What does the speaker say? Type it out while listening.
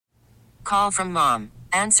Call from mom.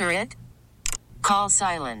 Answer it. Call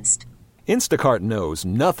silenced. Instacart knows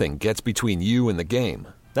nothing gets between you and the game.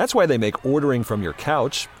 That's why they make ordering from your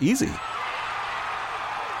couch easy.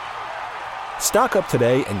 Stock up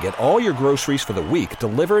today and get all your groceries for the week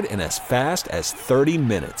delivered in as fast as 30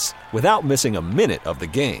 minutes without missing a minute of the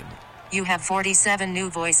game. You have 47 new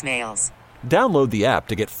voicemails. Download the app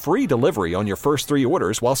to get free delivery on your first 3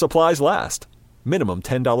 orders while supplies last. Minimum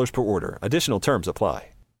 $10 per order. Additional terms apply.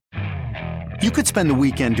 You could spend the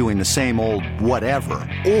weekend doing the same old whatever,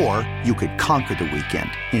 or you could conquer the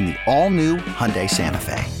weekend in the all-new Hyundai Santa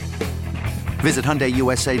Fe. Visit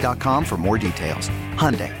HyundaiUSA.com for more details.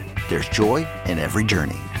 Hyundai, there's joy in every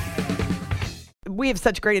journey. We have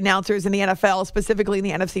such great announcers in the NFL, specifically in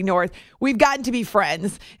the NFC North. We've gotten to be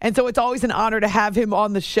friends, and so it's always an honor to have him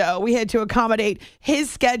on the show. We had to accommodate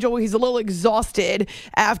his schedule. He's a little exhausted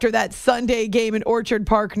after that Sunday game in Orchard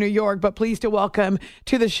Park, New York, but pleased to welcome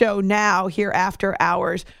to the show now here after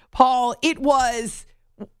hours. Paul, it was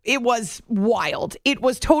wild. It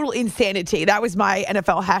was total insanity. That was my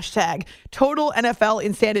NFL hashtag. Total NFL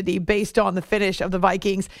insanity based on the finish of the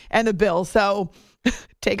Vikings and the Bills. So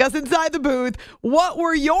take us inside the booth. What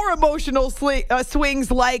were your emotional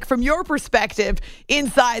swings like from your perspective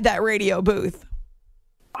inside that radio booth?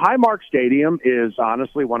 Highmark Stadium is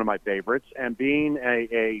honestly one of my favorites, and being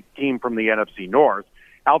a team from the NFC North,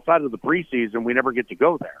 outside of the preseason, we never get to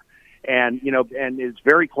go there. And, and it's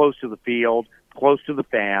very close to the field, close to the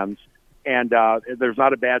fans, and there's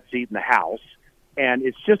not a bad seat in the house. And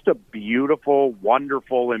it's just a beautiful,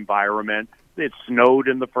 wonderful environment. It snowed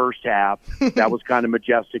in the first half. That was kind of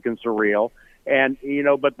majestic and surreal. And,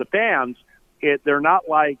 but the fans, they're not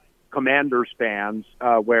like Commanders fans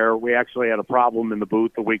where we actually had a problem in the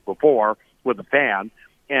booth the week before with a fan,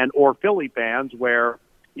 or Philly fans where,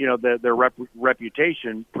 their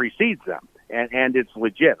reputation precedes them. And it's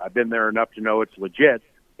legit. I've been there enough to know it's legit,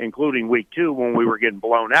 including week 2 when we were getting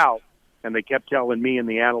blown out. And they kept telling me and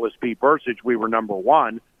the analyst Pete Bursich we were number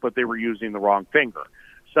 1, but they were using the wrong finger.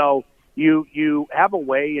 So you have a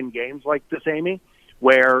way in games like this, Amy,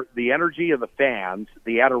 where the energy of the fans,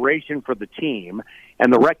 the adoration for the team,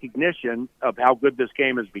 and the recognition of how good this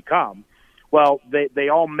game has become, well, they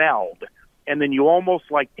all meld. And then you almost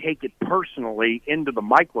take it personally into the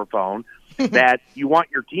microphone that you want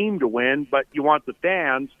your team to win, but you want the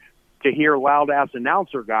fans to hear loud-ass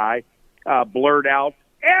announcer guy blurt out,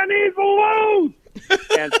 "And he's lose!"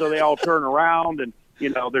 And so they all turn around, and,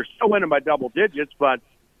 they're still winning by double digits, but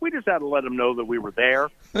we just had to let them know that we were there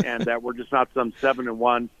and that we're just not some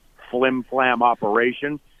 7-1 flim-flam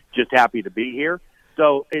operation, just happy to be here.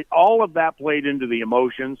 So all of that played into the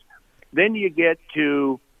emotions. Then you get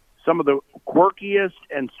to some of the quirkiest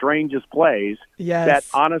and strangest plays that,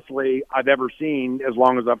 honestly, I've ever seen as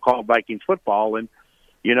long as I've called Vikings football. And,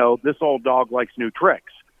 this old dog likes new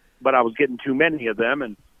tricks, but I was getting too many of them,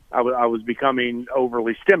 and I was becoming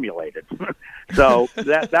overly stimulated. So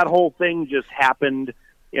that whole thing just happened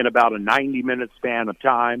in about a 90-minute span of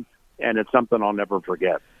time, and it's something I'll never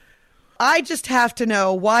forget. I just have to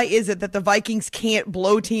know, why is it that the Vikings can't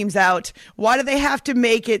blow teams out? Why do they have to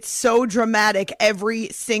make it so dramatic every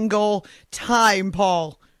single time,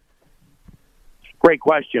 Paul? Great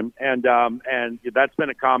question, and that's been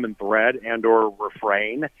a common thread and/or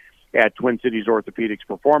refrain at Twin Cities Orthopedics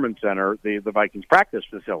Performance Center, the Vikings practice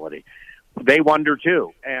facility. They wonder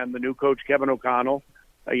too, and the new coach Kevin O'Connell.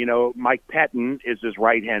 Mike Pettin is his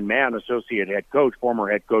right-hand man, associate head coach, former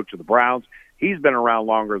head coach of the Browns. He's been around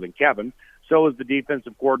longer than Kevin. So is the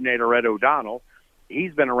defensive coordinator, Ed O'Donnell.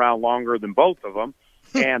 He's been around longer than both of them,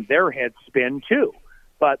 and their heads spin too.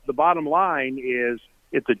 But the bottom line is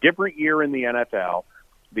it's a different year in the NFL.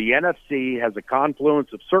 The NFC has a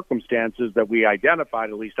confluence of circumstances that we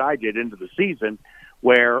identified, at least I did, into the season,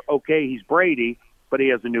 where, okay, he's Brady, but he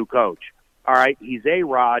has a new coach. All right, he's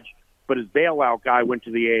A-Rod, but his bailout guy went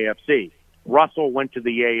to the AFC. Russell went to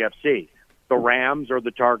the AFC. The Rams are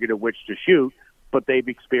the target of which to shoot, but they've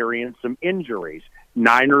experienced some injuries.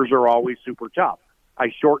 Niners are always super tough. I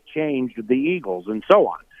shortchanged the Eagles and so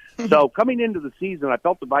on. So coming into the season, I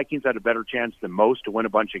felt the Vikings had a better chance than most to win a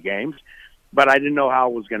bunch of games, but I didn't know how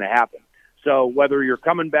it was going to happen. So whether you're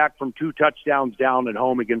coming back from 2 touchdowns down at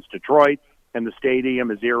home against Detroit and the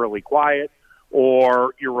stadium is eerily quiet,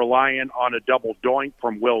 or you're relying on a double doink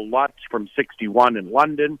from Will Lutz from 61 in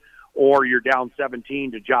London, or you're down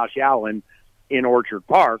 17 to Josh Allen in Orchard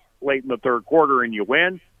Park late in the third quarter and you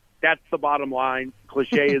win, that's the bottom line.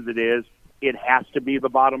 Cliche as it is, it has to be the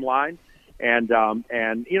bottom line. And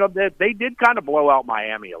they did kind of blow out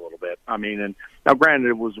Miami a little bit. I mean, and now granted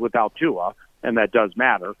it was without Tua, and that does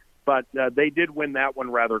matter, but they did win that one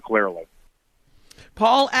rather clearly.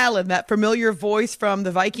 Paul Allen, that familiar voice from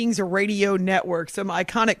the Vikings radio network. Some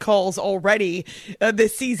iconic calls already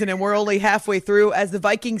this season, and we're only halfway through as the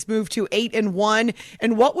Vikings move to 8-1.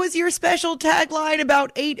 And what was your special tagline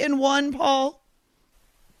about 8-1, Paul?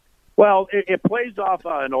 Well, it plays off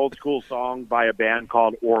an old school song by a band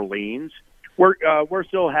called Orleans. We're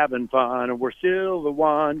still having fun, and we're still the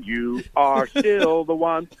one. You are still the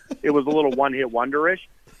one. It was a little one-hit wonder-ish.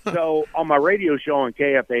 So on my radio show on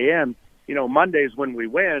KFAN, Mondays when we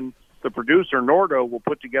win, the producer, Nordo, will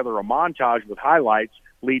put together a montage with highlights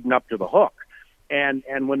leading up to the hook. And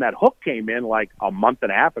when that hook came in like a month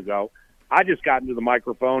and a half ago, I just got into the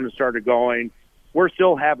microphone and started going, we're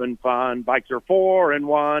still having fun. Bikes are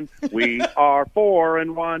 4-1. We are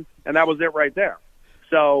 4-1. And that was it right there.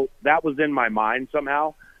 So that was in my mind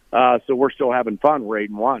somehow. So we're still having fun. We're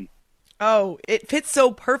 8-1. Oh, it fits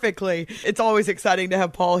so perfectly. It's always exciting to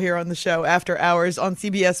have Paul here on the show after hours on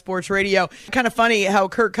CBS Sports Radio. Kind of funny how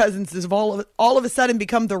Kirk Cousins has all of a sudden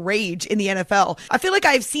become the rage in the NFL. I feel like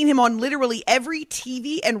I've seen him on literally every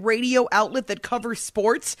TV and radio outlet that covers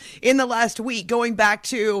sports in the last week, going back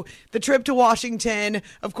to the trip to Washington,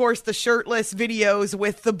 of course, the shirtless videos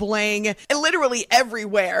with the bling, and literally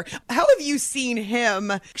everywhere. How have you seen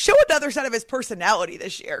him show another side of his personality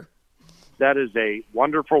this year? That is a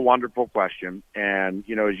wonderful, wonderful question. And,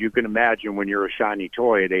 as you can imagine, when you're a shiny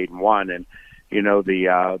toy at 8-1 and,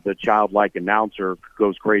 the childlike announcer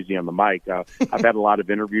goes crazy on the mic, I've had a lot of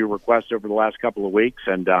interview requests over the last couple of weeks,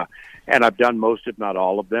 and I've done most, if not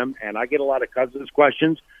all of them. And I get a lot of Cousins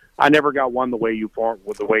questions. I never got one the way you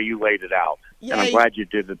laid it out. Yay. And I'm glad you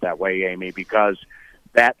did it that way, Amy, because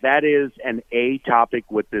that is an A topic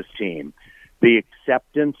with this team. The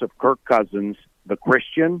acceptance of Kirk Cousins, the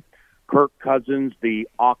Christian, Kirk Cousins, the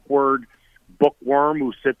awkward bookworm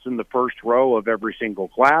who sits in the first row of every single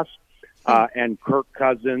class, and Kirk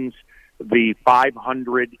Cousins, the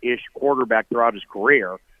 500-ish quarterback throughout his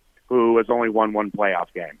career who has only won one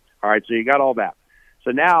playoff game. All right, so you got all that.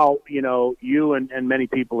 So now, you and many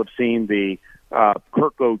people have seen the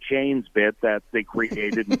Kirk O'Chains bit that they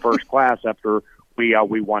created in first class after we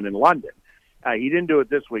won in London. He didn't do it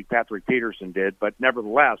this week. Patrick Peterson did, but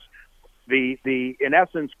nevertheless, in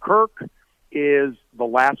essence, Kirk is the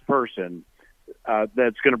last person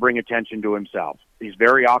that's going to bring attention to himself. He's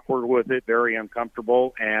very awkward with it, very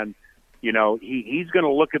uncomfortable, and he's going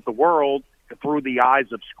to look at the world through the eyes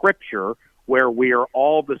of Scripture, where we are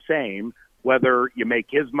all the same, whether you make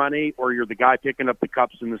his money or you're the guy picking up the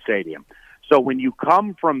cups in the stadium. So when you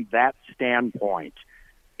come from that standpoint,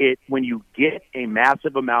 when you get a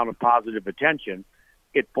massive amount of positive attention,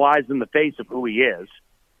 it flies in the face of who he is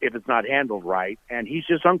if it's not handled right, and he's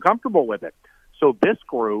just uncomfortable with it. So this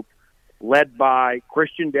group, led by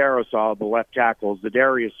Christian Darrisaw, the left tackle,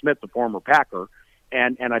 Zadarius Smith, the former Packer,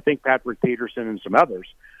 and I think Patrick Peterson and some others,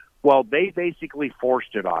 well, they basically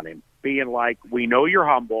forced it on him, being like, we know you're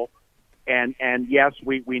humble, and yes,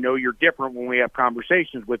 we know you're different when we have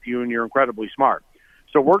conversations with you, and you're incredibly smart.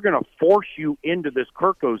 So we're going to force you into this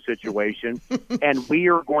Kirko situation, and we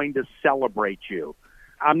are going to celebrate you.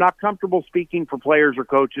 I'm not comfortable speaking for players or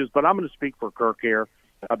coaches, but I'm going to speak for Kirk here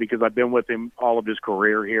because I've been with him all of his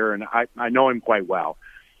career here, and I know him quite well.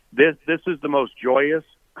 This is the most joyous,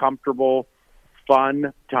 comfortable,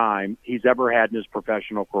 fun time he's ever had in his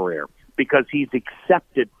professional career because he's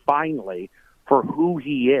accepted finally for who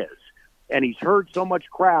he is. And he's heard so much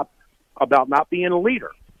crap about not being a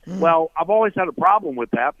leader. Well, I've always had a problem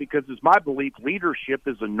with that because it's my belief leadership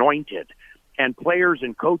is anointed. And players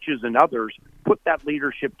and coaches and others put that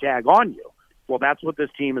leadership tag on you. Well, that's what this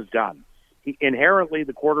team has done. Inherently,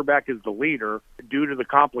 the quarterback is the leader due to the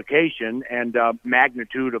complication and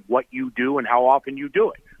magnitude of what you do and how often you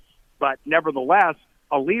do it. But nevertheless,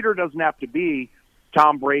 a leader doesn't have to be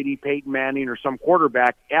Tom Brady, Peyton Manning, or some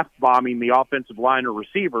quarterback F-bombing the offensive line or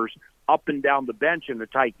receivers up and down the bench in a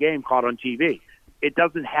tight game caught on TV. It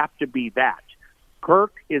doesn't have to be that.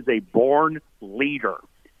 Kirk is a born leader.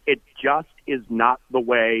 It just is not the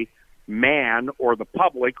way man or the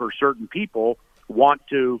public or certain people want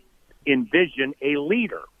to envision a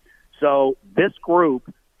leader. So this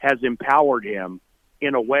group has empowered him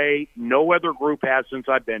in a way no other group has since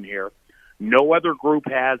I've been here, no other group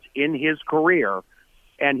has in his career,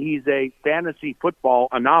 and he's a fantasy football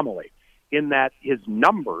anomaly in that his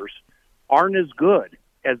numbers aren't as good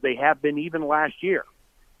as they have been even last year.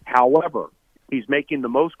 However, he's making the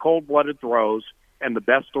most cold-blooded throws and the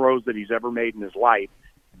best throws that he's ever made in his life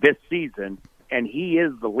this season, and he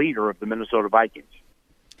is the leader of the Minnesota Vikings.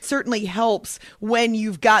 certainly helps when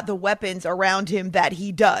you've got the weapons around him that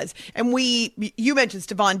he does. And you mentioned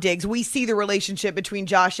Stephon Diggs. We see the relationship between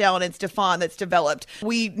Josh Allen and Stephon that's developed.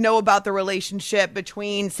 We know about the relationship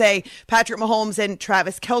between, say, Patrick Mahomes and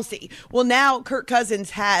Travis Kelce. Well, now Kirk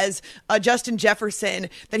Cousins has Justin Jefferson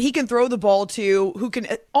that he can throw the ball to, who can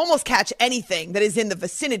almost catch anything that is in the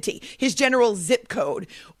vicinity, his general zip code.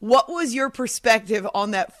 What was your perspective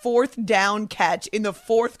on that fourth down catch in the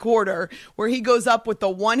fourth quarter where he goes up with the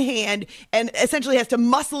one hand and essentially has to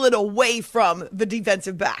muscle it away from the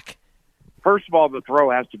defensive back? First of all, the throw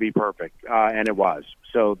has to be perfect, and it was.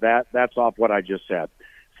 So that's off what I just said.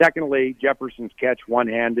 Secondly, Jefferson's catch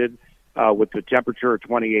one-handed with the temperature at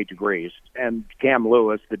 28 degrees, and Cam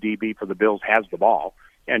Lewis, the DB for the Bills, has the ball,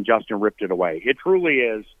 and Justin ripped it away. It truly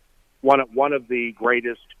is one of the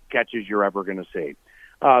greatest catches you're ever going to see.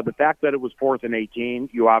 The fact that it was 4th and 18,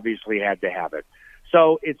 you obviously had to have it.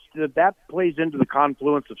 So that plays into the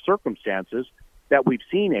confluence of circumstances that we've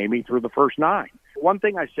seen, Amy, through the first 9. One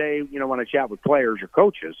thing I say, when I chat with players or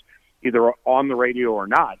coaches, either on the radio or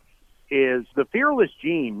not, is the fearless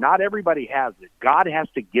gene. Not everybody has it. God has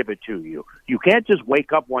to give it to you. You can't just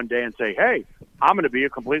wake up one day and say, hey, I'm going to be a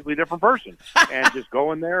completely different person and just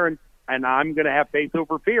go in there and I'm going to have faith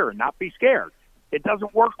over fear and not be scared. It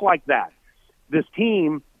doesn't work like that. This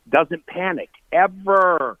team doesn't panic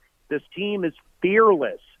ever. This team is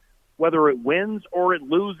fearless, whether it wins or it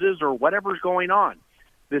loses or whatever's going on.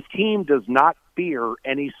 This team does not fear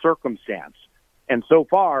any circumstance. And so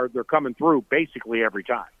far, they're coming through basically every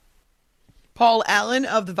time. Paul Allen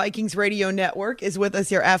of the Vikings Radio Network is with us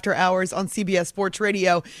here after hours on CBS Sports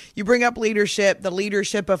Radio. You bring up leadership, the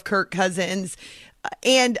leadership of Kirk Cousins.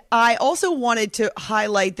 And I also wanted to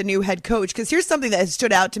highlight the new head coach, because here's something that has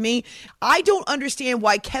stood out to me. I don't understand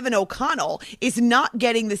why Kevin O'Connell is not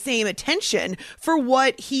getting the same attention for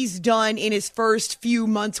what he's done in his first few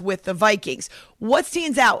months with the Vikings. What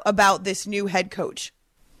stands out about this new head coach?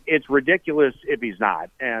 It's ridiculous if he's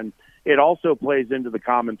not. And it also plays into the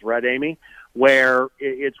common thread, Amy, where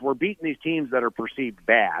we're beating these teams that are perceived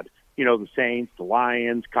bad. The Saints, the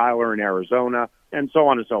Lions, Kyler in Arizona, and so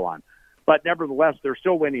on and so on. But nevertheless, they're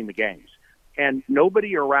still winning the games. And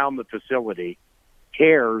nobody around the facility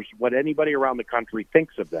cares what anybody around the country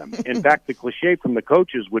thinks of them. In fact, the cliche from the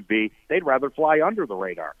coaches would be they'd rather fly under the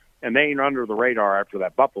radar. And they ain't under the radar after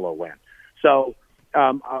that Buffalo win. So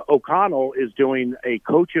O'Connell is doing a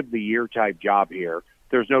coach of the year type job here.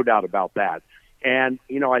 There's no doubt about that. And,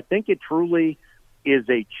 I think it truly is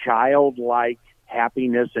a childlike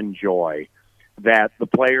happiness and joy that the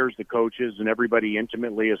players, the coaches, and everybody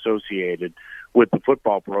intimately associated with the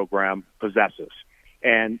football program possesses.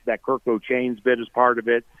 And that Kirk O'Chain's bit is part of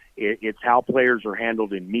it. It's how players are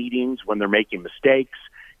handled in meetings when they're making mistakes.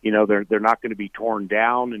 They're not going to be torn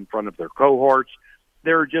down in front of their cohorts.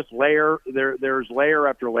 There's layer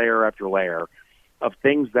after layer after layer of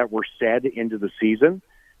things that were said into the season,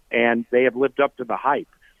 and they have lived up to the hype.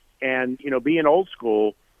 And, being old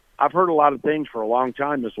school, I've heard a lot of things for a long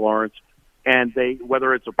time, Miss Lawrence, and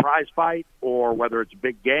whether it's a prize fight or whether it's a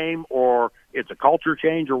big game or it's a culture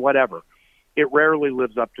change or whatever, it rarely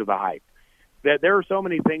lives up to the hype. There are so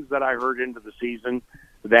many things that I heard into the season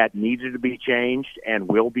that needed to be changed and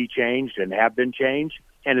will be changed and have been changed,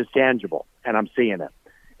 and it's tangible, and I'm seeing it.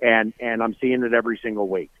 And I'm seeing it every single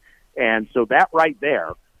week. And so that right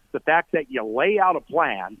there, the fact that you lay out a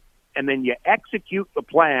plan and then you execute the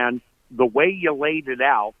plan the way you laid it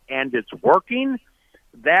out and it's working,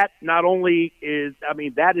 that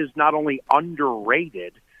is not only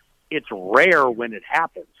underrated, it's rare when it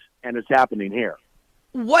happens, and it's happening here.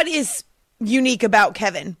 What is unique about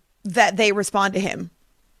Kevin that they respond to him?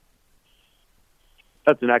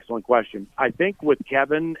 That's an excellent question. I think with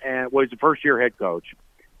Kevin, he's a first-year head coach,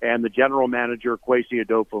 and the general manager, Kwesi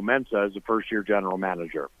Adofo-Mensah, is a first-year general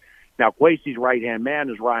manager. Now, Kwesi's right-hand man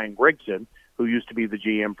is Ryan Grigson, who used to be the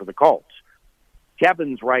GM for the Colts.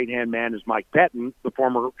 Kevin's right-hand man is Mike Pettin, the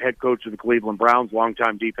former head coach of the Cleveland Browns,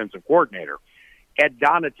 longtime defensive coordinator. Ed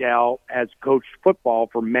Donatel has coached football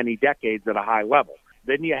for many decades at a high level.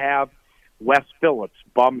 Then you have Wes Phillips,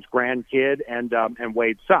 Bum's grandkid, and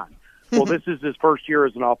Wade's son. Well, this is his first year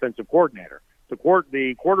as an offensive coordinator. The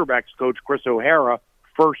quarterbacks coach, Chris O'Hara,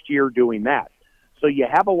 first year doing that. So you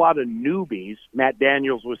have a lot of newbies. Matt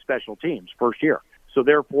Daniels with special teams, first year. So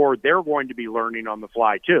therefore, they're going to be learning on the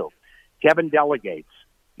fly too. Kevin delegates.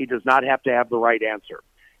 He does not have to have the right answer.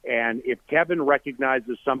 And if Kevin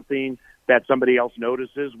recognizes something that somebody else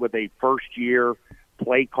notices with a first-year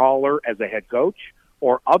play caller as a head coach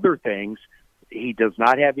or other things, he does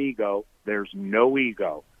not have ego. There's no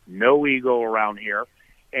ego around here.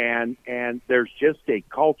 And there's just a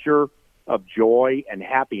culture of joy and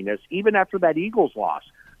happiness, even after that Eagles loss.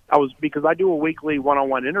 Because I do a weekly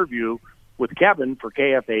one-on-one interview with Kevin for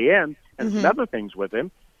KFAN and some other things with him.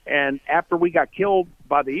 And after we got killed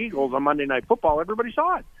by the Eagles on Monday Night Football, everybody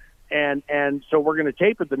saw it. And so we're going to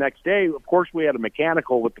tape it the next day. Of course, we had a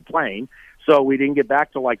mechanical with the plane, so we didn't get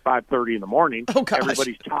back till like 5:30 in the morning. Oh, gosh.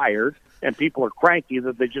 Everybody's tired, and people are cranky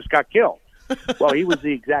that they just got killed. Well, he was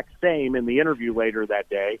the exact same in the interview later that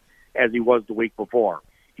day as he was the week before.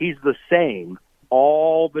 He's the same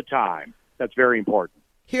all the time. That's very important.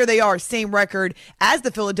 Here they are, same record as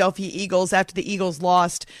the Philadelphia Eagles after the Eagles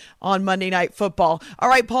lost on Monday Night Football. All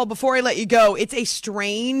right, Paul, before I let you go, it's a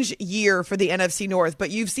strange year for the NFC North, but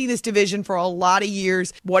you've seen this division for a lot of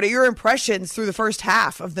years. What are your impressions through the first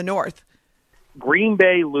half of the North? Green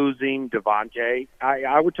Bay losing Devontae,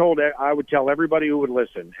 I would tell everybody who would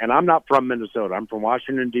listen, and I'm not from Minnesota. I'm from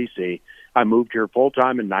Washington, D.C. I moved here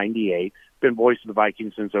full-time in 98, been voice of the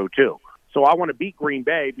Vikings since 2002. So I want to beat Green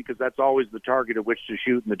Bay because that's always the target at which to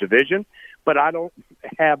shoot in the division. But I don't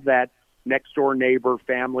have that next-door neighbor,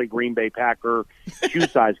 family, Green Bay Packer shoe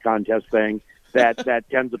size contest thing that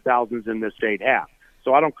tens of thousands in this state have.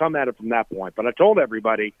 So I don't come at it from that point. But I told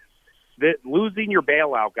everybody that losing your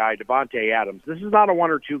bailout guy, Devontae Adams, this is not a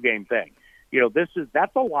 1 or 2 game thing.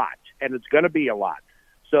 That's a lot, and it's going to be a lot.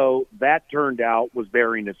 So that turned out was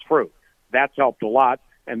bearing its fruit. That's helped a lot,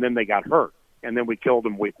 and then they got hurt, and then we killed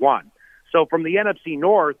them week 1. So from the NFC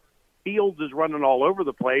North, Fields is running all over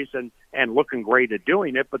the place and looking great at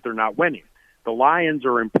doing it, but they're not winning. The Lions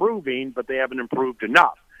are improving, but they haven't improved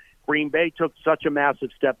enough. Green Bay took such a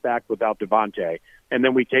massive step back without Devontae. And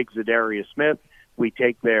then we take Zadarius Smith. We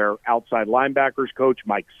take their outside linebackers coach,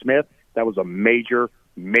 Mike Smith. That was a major,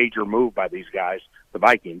 major move by these guys, the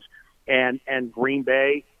Vikings. And Green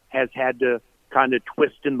Bay has had to kind of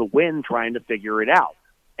twist in the wind trying to figure it out.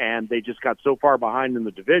 And they just got so far behind in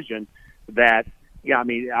the division that,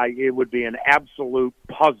 it would be an absolute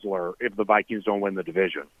puzzler if the Vikings don't win the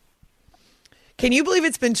division. Can you believe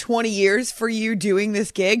it's been 20 years for you doing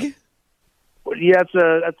this gig? Well, yeah,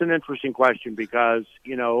 that's an interesting question because,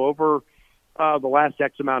 over the last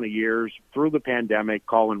X amount of years, through the pandemic,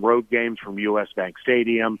 calling road games from US Bank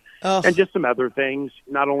Stadium, and just some other things,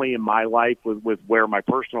 not only in my life with where my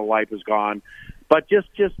personal life has gone, but just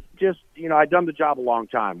I'd done the job a long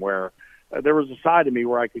time where there was a side of me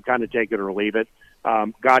where I could kind of take it or leave it.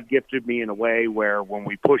 God gifted me in a way where when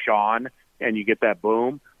we push on and you get that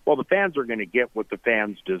boom, well, the fans are going to get what the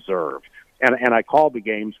fans deserve. And I call the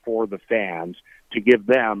games for the fans to give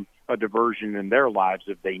them a diversion in their lives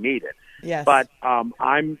if they need it. Yes. But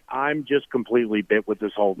I'm just completely bit with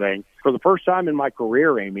this whole thing. For the first time in my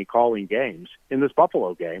career, Amy, calling games in this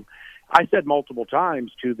Buffalo game, I said multiple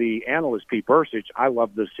times to the analyst, Pete Bursich, I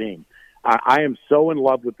love this team. I am so in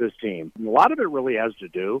love with this team. And a lot of it really has to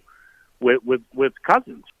do with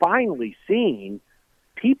Cousins. Finally seeing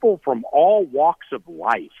people from all walks of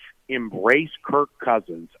life embrace Kirk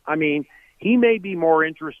Cousins. I mean, he may be more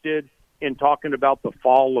interested in talking about the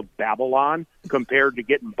fall of Babylon compared to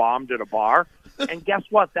getting bombed at a bar. And guess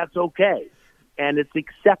what? That's okay. And it's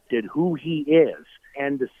accepted who he is.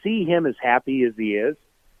 And to see him as happy as he is,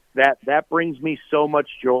 that brings me so much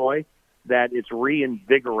joy that it's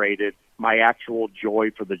reinvigorated my actual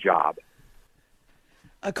joy for the job.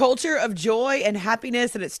 A culture of joy and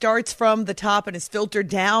happiness, and it starts from the top and is filtered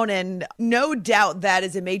down. And no doubt that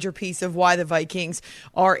is a major piece of why the Vikings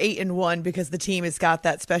are 8-1, because the team has got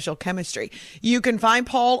that special chemistry. You can find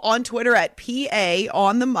Paul on Twitter at PA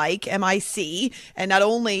on the mic, MIC. And not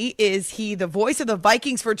only is he the voice of the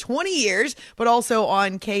Vikings for 20 years, but also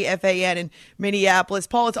on KFAN in Minneapolis.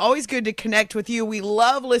 Paul, it's always good to connect with you. We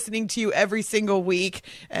love listening to you every single week.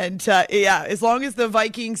 And as long as the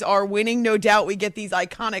Vikings are winning, no doubt we get these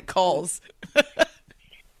iconic calls.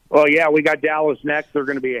 Well, yeah, we got Dallas next. They're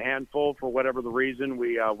going to be a handful for whatever the reason.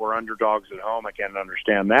 We're underdogs at home. I can't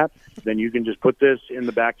understand that. Then you can just put this in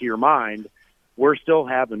the back of your mind. We're still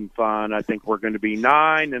having fun. I think we're going to be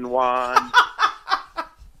 9-1.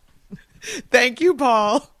 Thank you,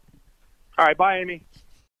 Paul. All right, bye, Amy.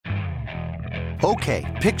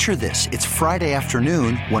 Okay, picture this. It's Friday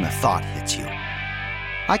afternoon when a thought hits you.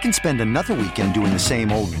 I can spend another weekend doing the same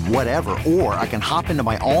old whatever, or I can hop into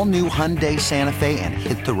my all-new Hyundai Santa Fe and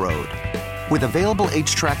hit the road. With available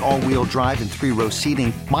H-Track all-wheel drive and 3-row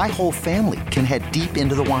seating, my whole family can head deep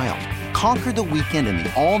into the wild. Conquer the weekend in the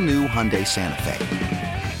all-new Hyundai Santa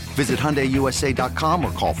Fe. Visit HyundaiUSA.com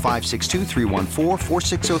or call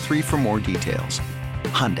 562-314-4603 for more details.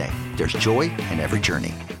 Hyundai, there's joy in every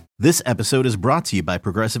journey. This episode is brought to you by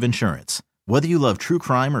Progressive Insurance. Whether you love true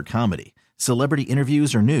crime or comedy, celebrity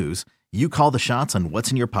interviews or news, you call the shots on what's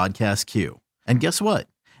in your podcast queue. And guess what?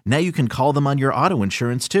 Now you can call them on your auto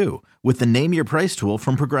insurance too with the Name Your Price tool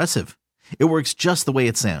from Progressive. It works just the way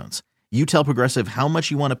it sounds. You tell Progressive how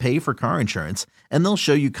much you want to pay for car insurance, and they'll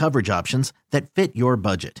show you coverage options that fit your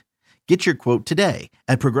budget. Get your quote today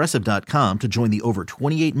at Progressive.com to join the over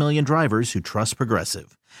 28 million drivers who trust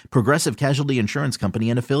Progressive. Progressive Casualty Insurance Company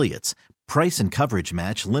and Affiliates. Price and coverage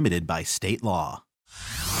match limited by state law.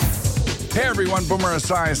 Hey everyone, Boomer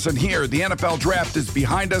Esiason here. The NFL draft is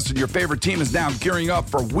behind us and your favorite team is now gearing up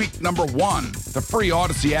for week number 1. The free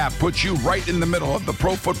Odyssey app puts you right in the middle of the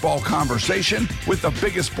pro football conversation with the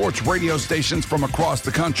biggest sports radio stations from across the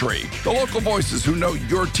country. The local voices who know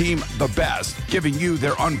your team the best, giving you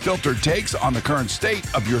their unfiltered takes on the current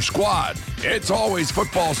state of your squad. It's always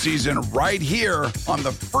football season right here on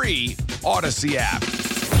the free Odyssey app.